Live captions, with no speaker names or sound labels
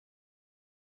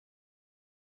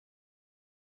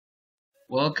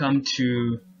Welcome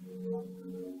to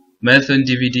Math on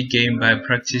DVD game by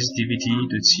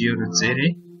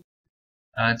practicedvd.co.za.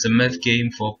 It's a math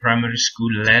game for primary school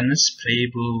learners,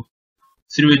 playable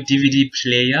through a DVD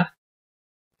player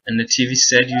and a TV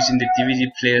set using the DVD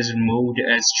player's mode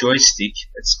as joystick.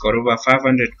 It's got over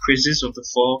 500 quizzes of the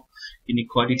 4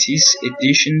 inequalities: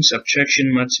 addition,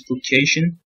 subtraction,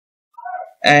 multiplication,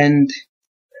 and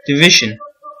division.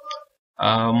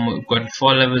 We've got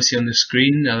 4 levels here on the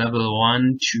screen: a level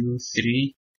 1, 2,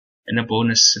 3, and a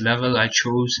bonus level. I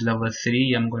chose level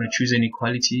 3. I'm going to choose an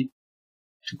equality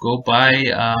to go by.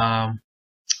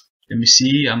 Let me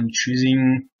see. I'm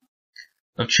choosing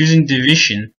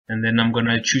division, and then I'm going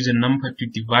to choose a number to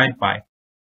divide by.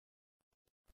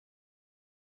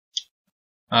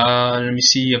 Let me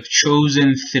see. I've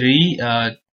chosen 3.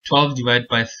 12 divided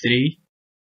by 3.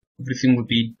 Everything will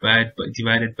be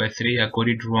divided by 3. I got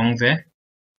it wrong there.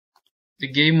 The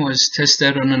game was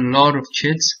tested on a lot of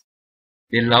kids.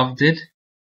 They loved it.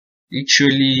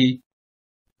 Actually,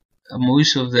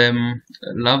 most of them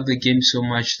loved the game so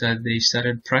much that they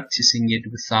started practicing it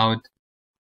without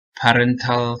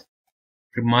parental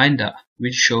reminder,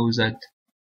 which shows that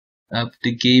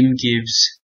the game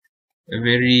gives a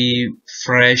very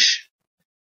fresh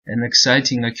and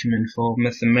exciting acumen for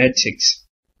mathematics.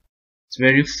 It's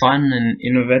very fun and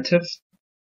innovative,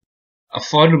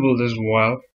 affordable as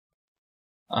well.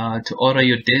 To order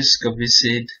your disc,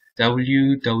 visit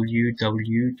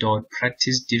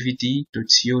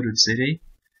www.practicedvd.co.za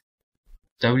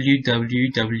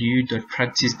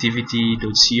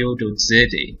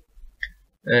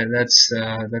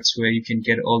www.practicedvd.co.za. That's where you can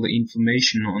get all the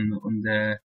information on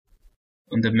the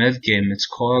math game. It's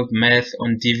called Math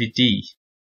on DVD.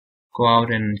 Go out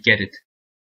and get it.